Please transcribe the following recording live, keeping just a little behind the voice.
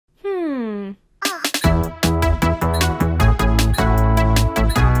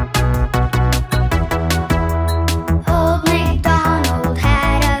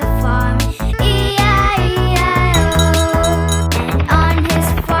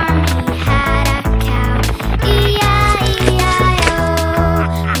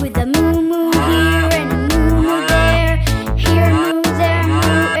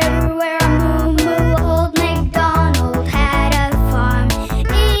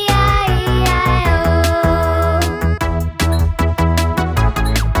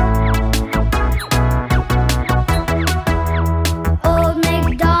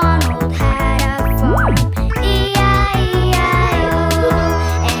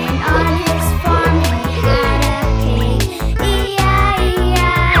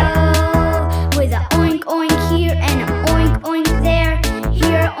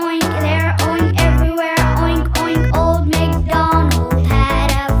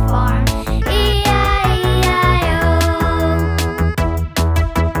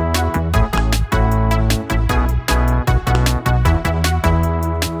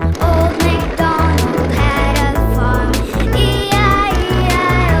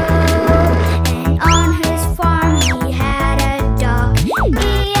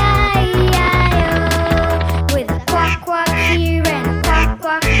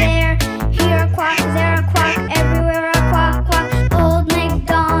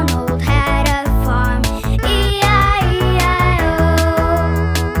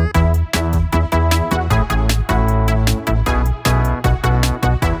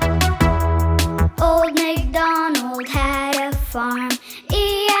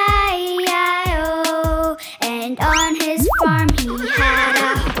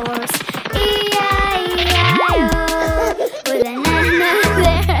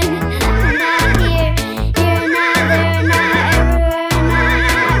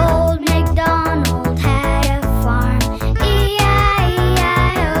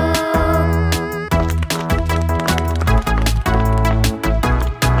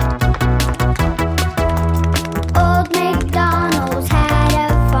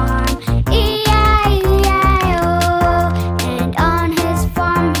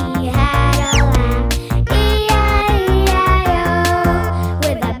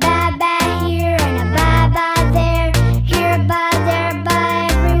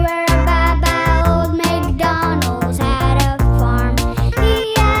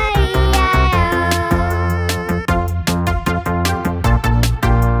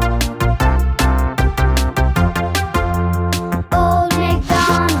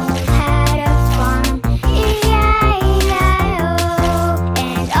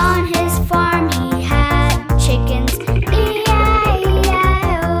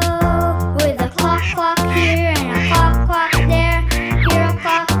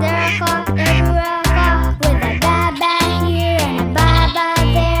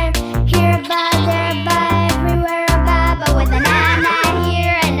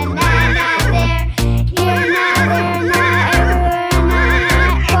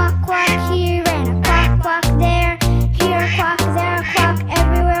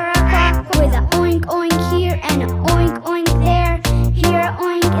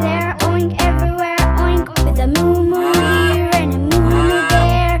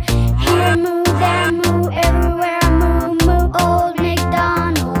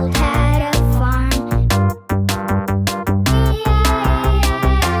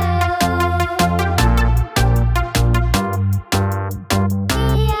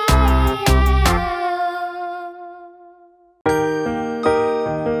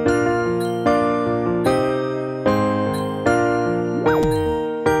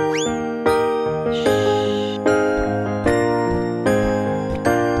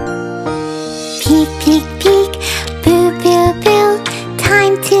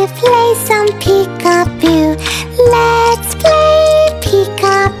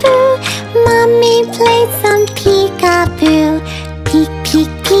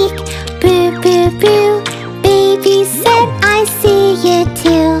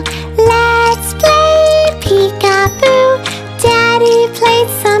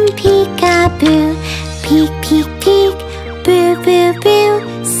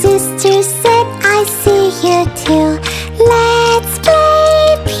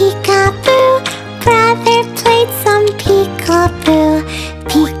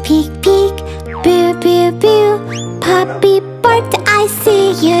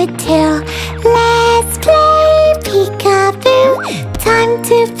you too. Let's play peekaboo. Time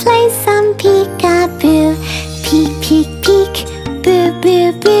to play some peekaboo. Peek, peek, peek, boo,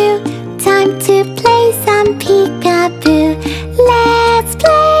 boo, boo. Time to play some peekaboo. Let's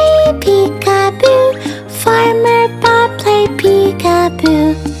play peekaboo. Farmer Bob played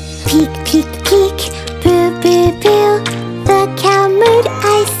peekaboo. Peek, peek, peek, boo, boo, boo. Look how mood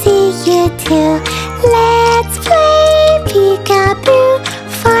I see you too. Let's play peekaboo.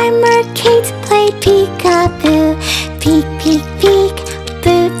 Farmer Kate played peekaboo. Peek, peek, peek,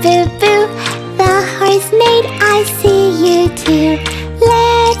 boo, boo, boo. The horse maid, I see you too.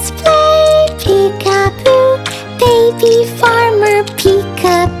 Let's play peekaboo. Baby farmer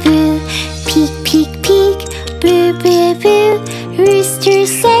peekaboo. Peek, peek, peek, boo, boo, boo. Rooster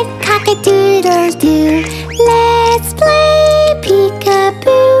said cock-a-doodle-doo. Let's play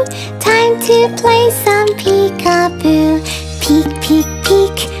peekaboo. Time to play some peekaboo. Peek, peek,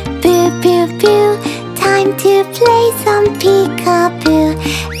 peek, boo, boo, boo. Time to play some peekaboo.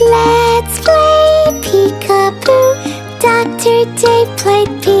 Let's play peekaboo. Dr. Dave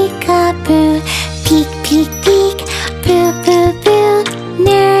played peekaboo. Peek, peek, peek, boo, boo, boo.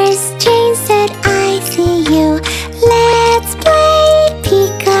 Nurse Jane said, I see you. Let's play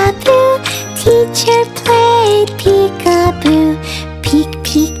peekaboo. Teacher played peekaboo. Peek,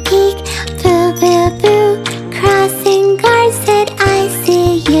 peek, peek, boo, boo, boo. Crossing guard said, I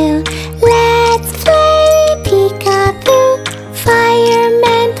see you. Let's play peekaboo.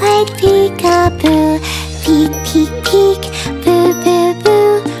 Fireman played peekaboo. Peek, peek, peek, boo, boo,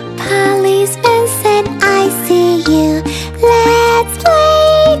 boo. Policeman said, I see you. Let's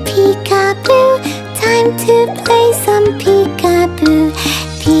play peekaboo. Time to play some peekaboo.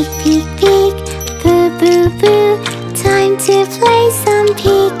 Peek, peek, peek, boo, boo, boo. Time to play some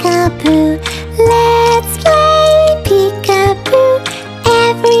peekaboo. Let's play peekaboo.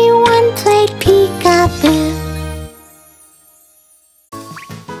 Everyone played peekaboo.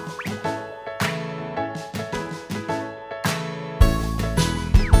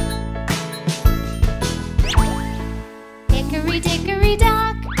 Hickory dickory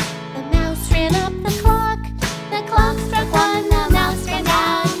dock, the mouse ran up the clock. The clock struck one, the mouse ran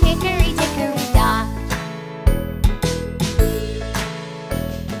down. Hickory dickory dock.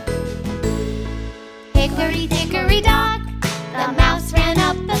 Hickory dickory dock, the mouse ran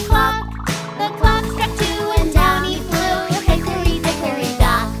up the clock. The clock struck two and down he flew. Hickory dickory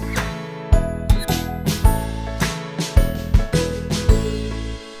dock.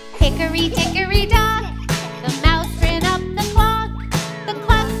 Hickory dickory dock, the mouse ran up the clock. The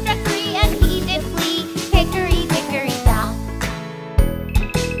clock struck three and he did flee. Hickory dickory dock.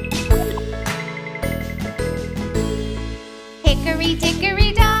 Hickory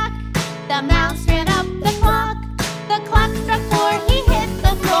dickory dock, the mouse ran up the clock. The clock struck four, he hit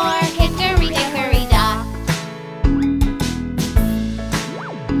the floor. Hickory dickory dock.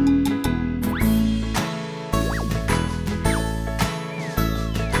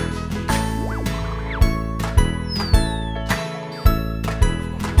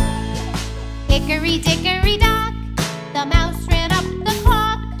 Hickory dickory dock, the mouse ran up the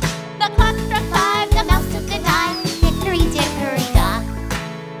clock. The clock struck five, the mouse took the time. Hickory dickory dock.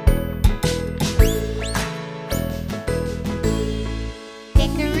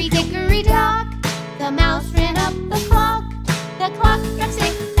 Hickory dickory dock, the mouse ran up the clock. The clock struck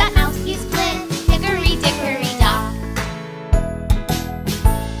six, that mouse he split. Hickory dickory dock.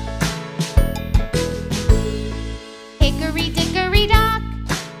 Hickory dickory dock,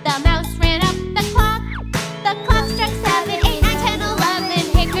 the mouse ran up the clock. The clock struck 7, 8, 9, 10, 11.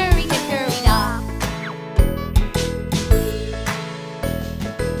 Hickory dickory dock.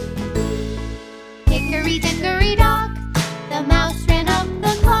 Hickory dickory dock, the mouse ran up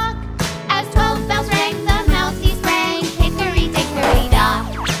the clock. As 12 bells rang, the mouse he sprang. Hickory dickory dock.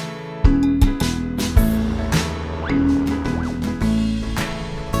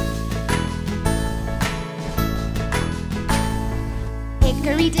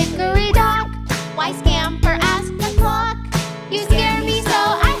 Hickory dickory dock, why scamper? Asked the clock. You scare me so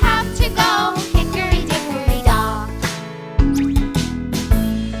I have to go. Hickory dickory dock.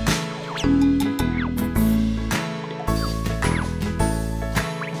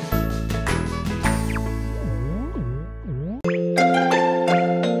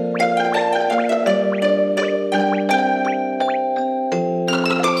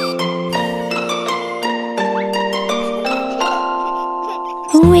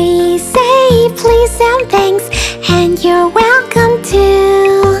 We say please and thanks, and you're welcome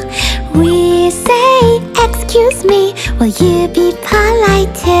too. We say excuse me, will you be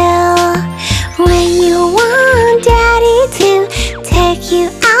polite too? When you want Daddy to take you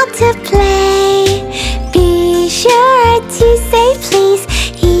out to play. Be sure to say please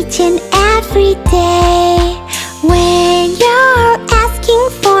each and every day. When you're asking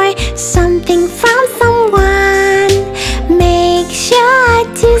for something from someone, make sure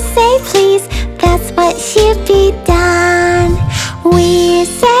to say please, that's what should be done. We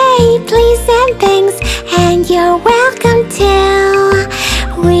say please and thanks, and you're welcome too.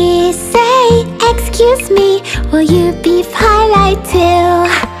 We say excuse me, will you be polite too?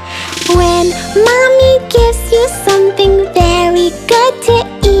 When mommy gives you something very good to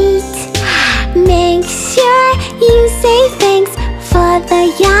eat, make sure you say thanks for the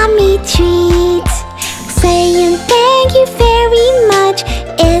yummy treat. Saying thank you very much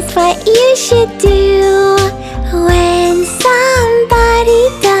is what you should do when somebody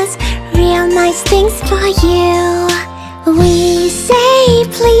does real nice things for you. We say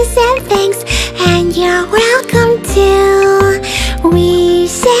please and thanks, and you're welcome too. We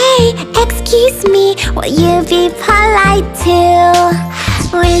say excuse me, will you be polite too?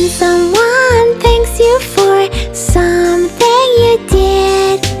 When someone thanks you for something you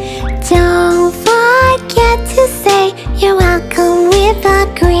did, don't forget to say you're welcome with a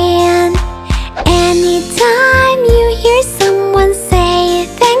grin. Anytime you hear someone say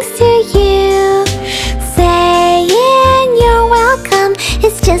thanks to you, saying you're welcome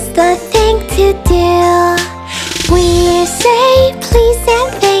is just the thing to do. We say please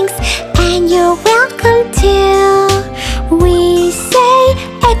and thanks, and you're welcome too. We say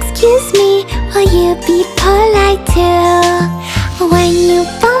excuse me, will you be polite too? When you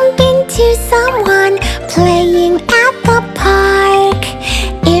bump into someone playing at the park,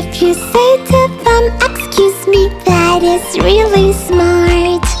 if you say to them excuse me, that is really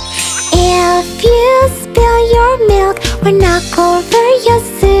smart. If you spill your milk or knock over your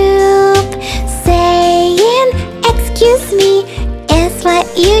soup, saying excuse me is what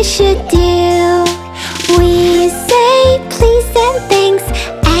you should do. We say please and thanks,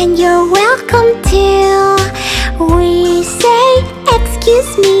 and you're welcome too. We say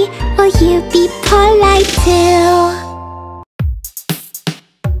excuse me, will you be polite too?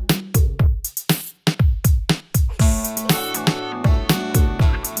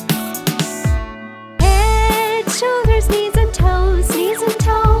 Head, shoulders, knees and toes, knees and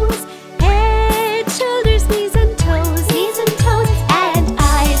toes. Head, shoulders, knees and toes, knees and toes. And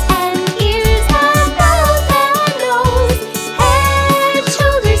eyes and ears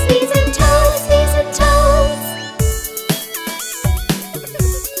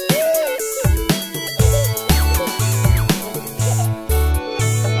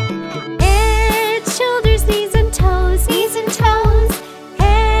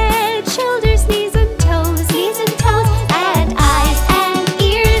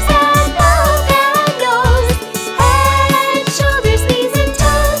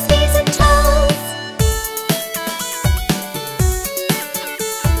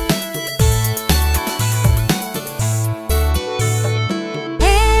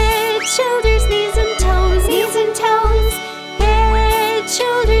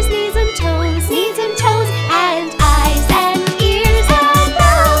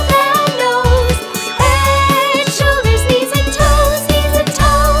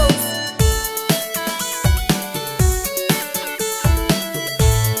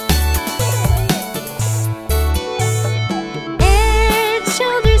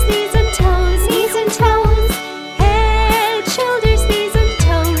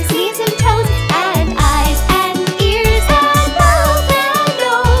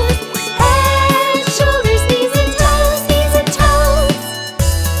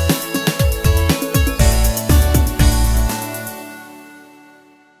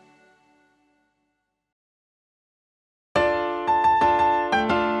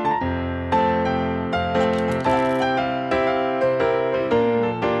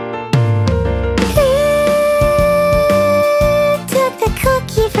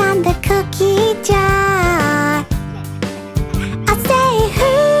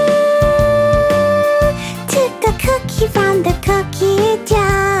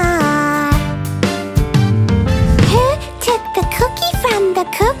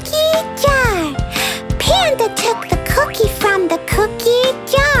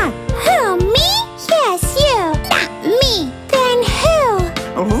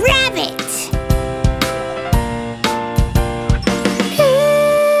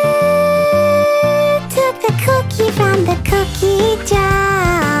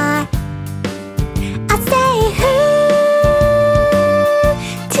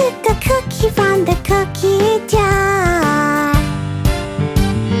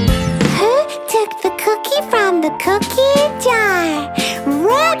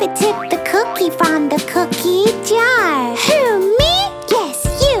cookie from the cookie jar? Who, me? Yes,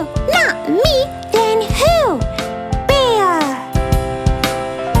 you. Not me. Then who? Bear.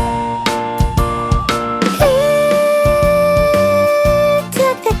 Who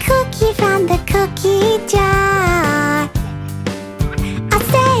took the cookie from the cookie jar? I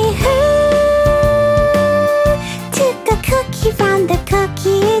say who took the cookie from the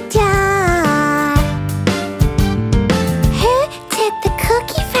cookie jar? Who took the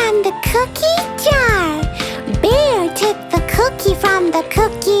cookie from the cookie jar? Bear took the cookie from the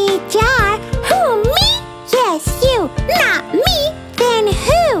cookie jar. Who, me? Yes, you. Not me. Then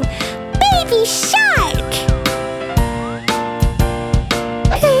who? Baby shark.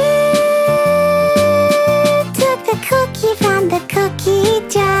 Who took the cookie from the cookie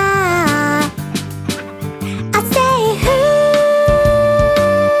jar? I say who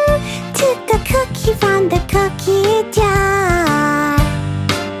took the cookie from the cookie jar?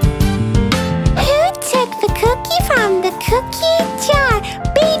 Who took the cookie from the cookie jar?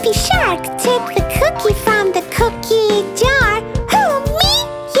 Baby shark took the cookie from the cookie jar. Who, me?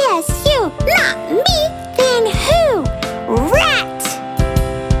 Yes, you. Not me. Then who? Rat.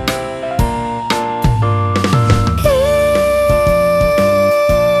 Who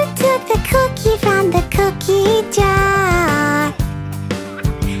took the cookie from the cookie jar?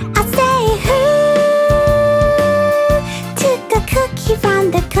 I say who took the cookie from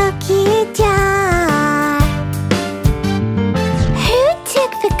the cookie jar? Who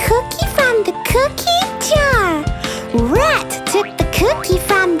took the cookie from the cookie jar? Rat took the cookie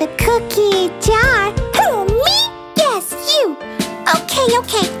from the cookie jar. Who, me? Yes, you. Okay,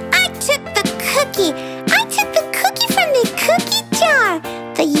 I took the cookie. I took the cookie from the cookie jar.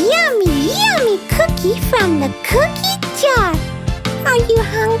 The yummy cookie from the cookie jar. Are you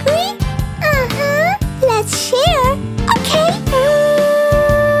hungry? Let's share. Okay. Who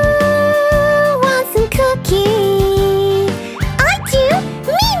wants some cookie? I do.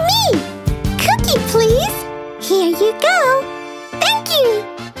 Me. Cookie, please. Here you go. Thank you.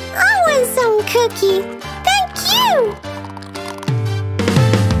 I want some cookie. Thank you.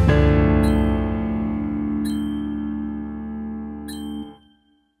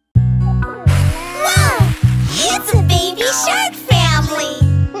 Whoa! It's a baby shark family.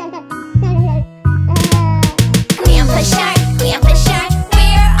 Grandpa shark,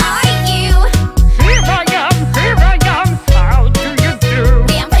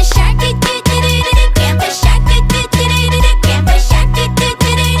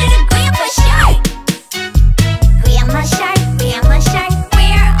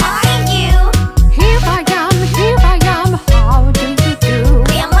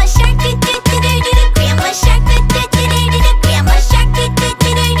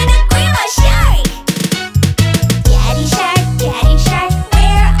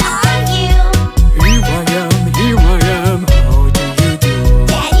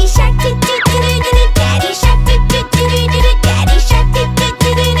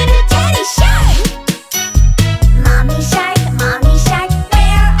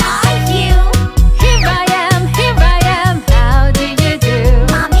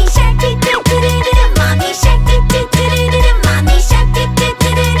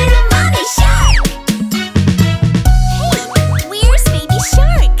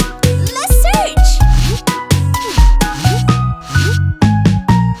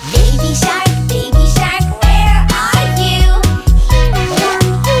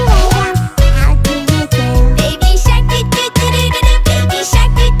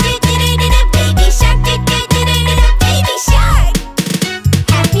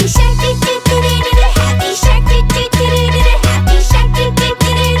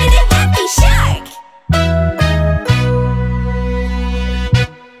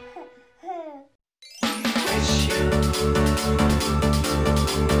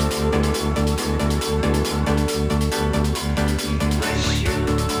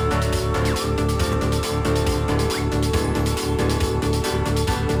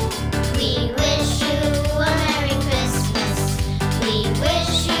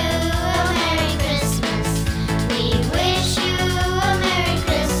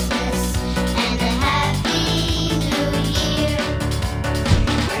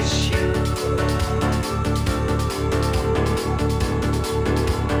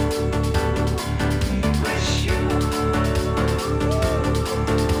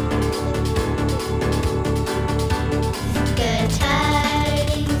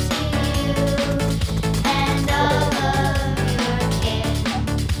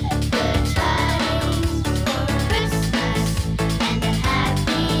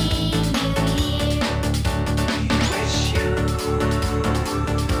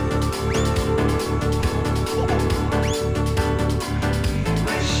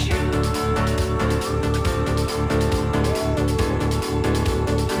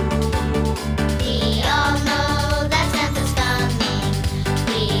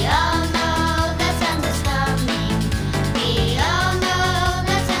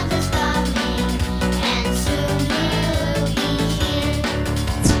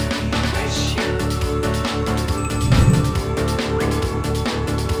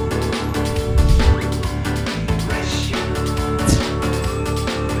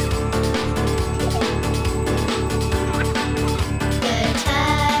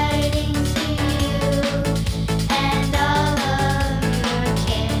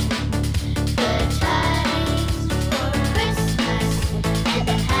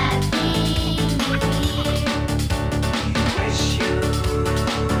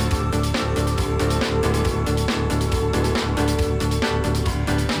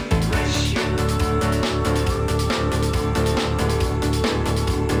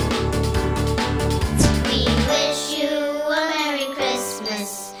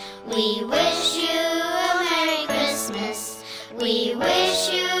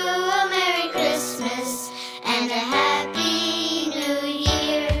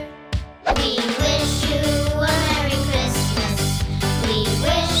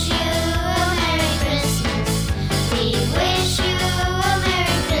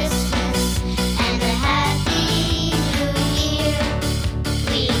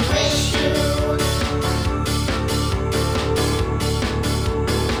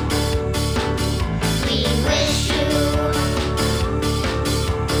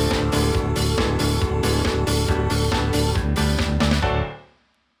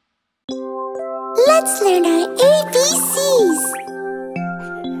 Let's learn our ABCs.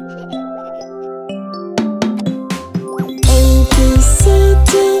 A, B, C,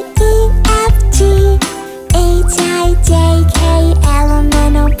 D, E, F, G, H, I, J, K, L, M,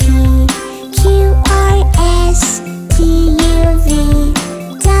 N, O, P, Q, R, S, T, U, V,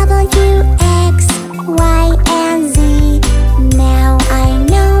 W, X, Y, and Z. Now I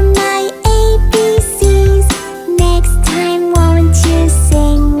know my ABCs. Next time, won't you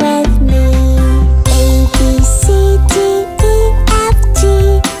sing with me? A, B, C, D, E, F, G,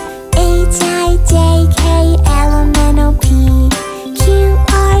 H, I, J, K, L, M, N, O, P, Q,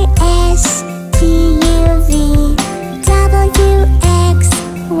 R, S, T, U, V, W, X,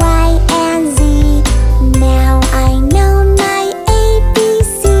 Y, and Z. Now I know my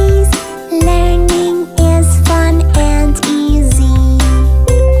ABCs. Learning is fun and easy.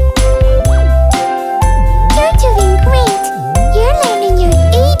 You're doing great. You're learning your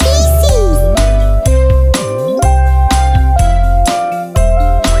ABCs.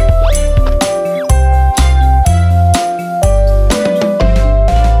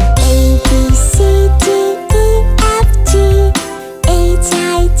 A, B, C, D, E, F, G, H,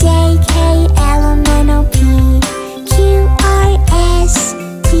 I, J, K, L, M, N, O, P, Q, R, S,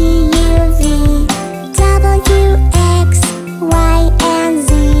 T, U, V, W, X, Y, and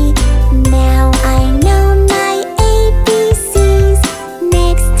Z. Now I know my ABCs.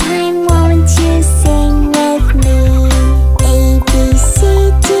 Next time, won't you sing with me? A, B, C,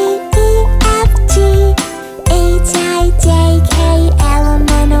 D, E, F, G, H, I, J, K, L, M,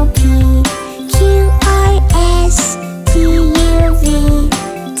 N, O, P, Q, R, S, T, U, V,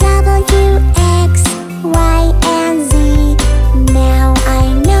 W, X, Y, and Z. Now I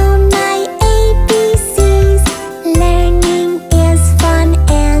know my ABCs. Learning is fun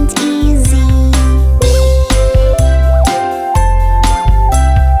and easy.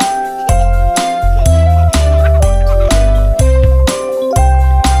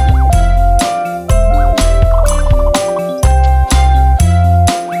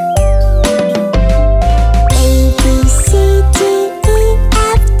 A, B, C, D, E,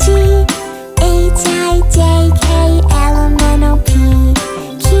 F, G, H, I, J, K, L, M, N, O, P,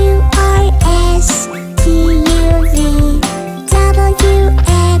 Q, R, S, T, U, V, W,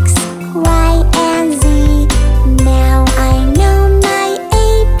 X, Y, and Z. Now I know my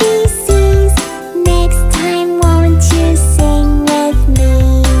ABCs. Next time, won't you sing with me?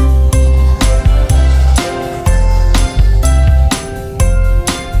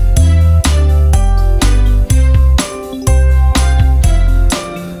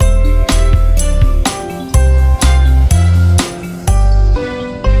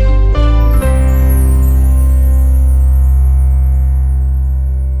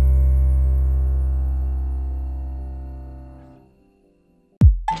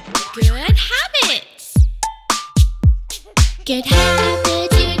 Good habits. Good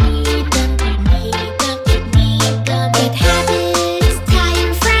habits, you need them, you need them, you need them. Good habits, tell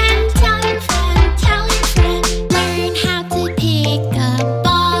your friend, tell your friend, tell your friend. Learn how to pick up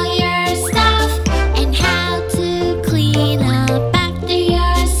all your stuff and how to clean up after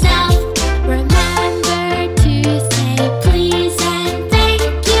yourself. Remember to say please and thank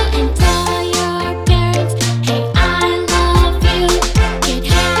you and tell your parents, hey, I love you. Good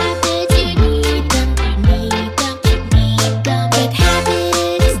habits, you need them, you need them, you need them. Good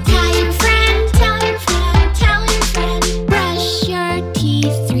habits, tell your friend, tell your friend, tell your friend. Brush your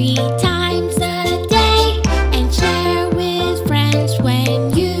teeth 3 times a day and share with friends when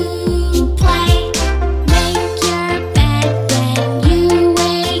you play. Make your bed when you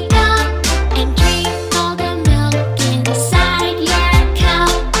wake up and drink all the milk inside your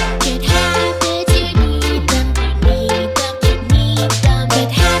cup. Good habits, you need them, you need them, you need them.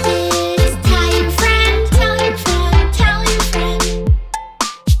 Good habits, tell your friend, tell your friend, tell your friend.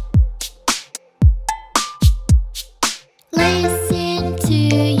 Listen to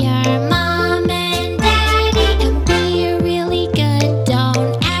your